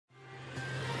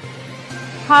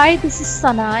Hi, this is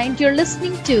Sana and you're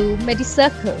listening to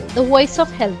Medicircle, the voice of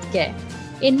healthcare.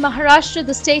 In Maharashtra,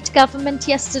 the state government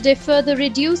yesterday further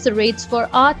reduced the rates for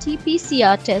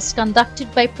RT-PCR tests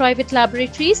conducted by private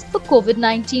laboratories for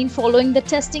COVID-19 following the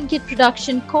testing kit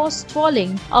production cost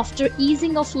falling after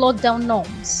easing of lockdown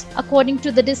norms. According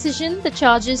to the decision, the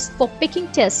charges for picking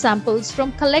test samples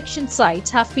from collection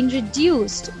sites have been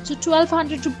reduced to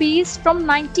 1,200 rupees from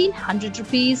 1,900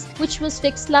 rupees, which was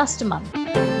fixed last month.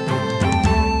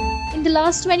 In the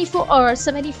last 24 hours,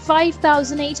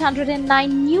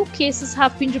 75,809 new cases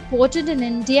have been reported in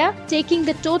India, taking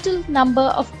the total number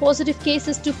of positive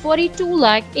cases to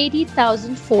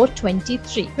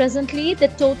 42,80,423. Presently, the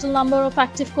total number of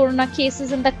active corona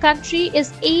cases in the country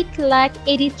is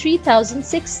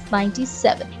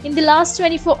 8,83,697. In the last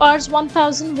 24 hours,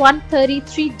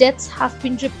 1,133 deaths have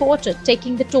been reported,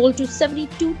 taking the toll to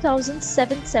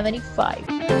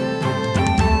 72,775.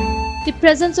 The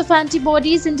presence of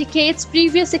antibodies indicates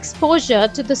previous exposure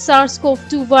to the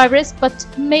SARS-CoV-2 virus but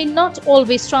may not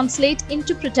always translate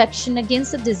into protection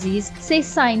against the disease, say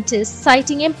scientists,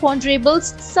 citing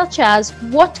imponderables such as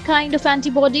what kind of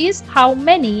antibodies, how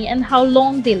many, and how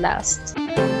long they last.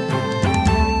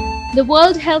 The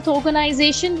World Health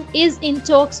Organization is in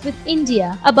talks with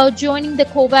India about joining the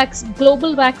COVAX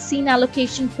Global Vaccine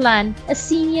Allocation Plan, a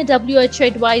senior WHO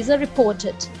advisor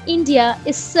reported. India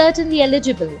is certainly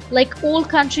eligible, like all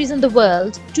countries in the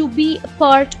world, to be a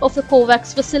part of the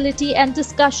COVAX facility and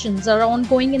discussions are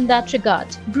ongoing in that regard,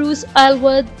 Bruce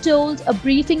Aylward told a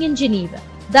briefing in Geneva.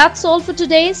 That's all for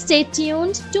today. Stay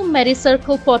tuned to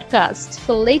Medicircle podcast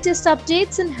for latest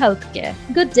updates in healthcare.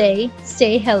 Good day,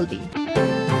 stay healthy.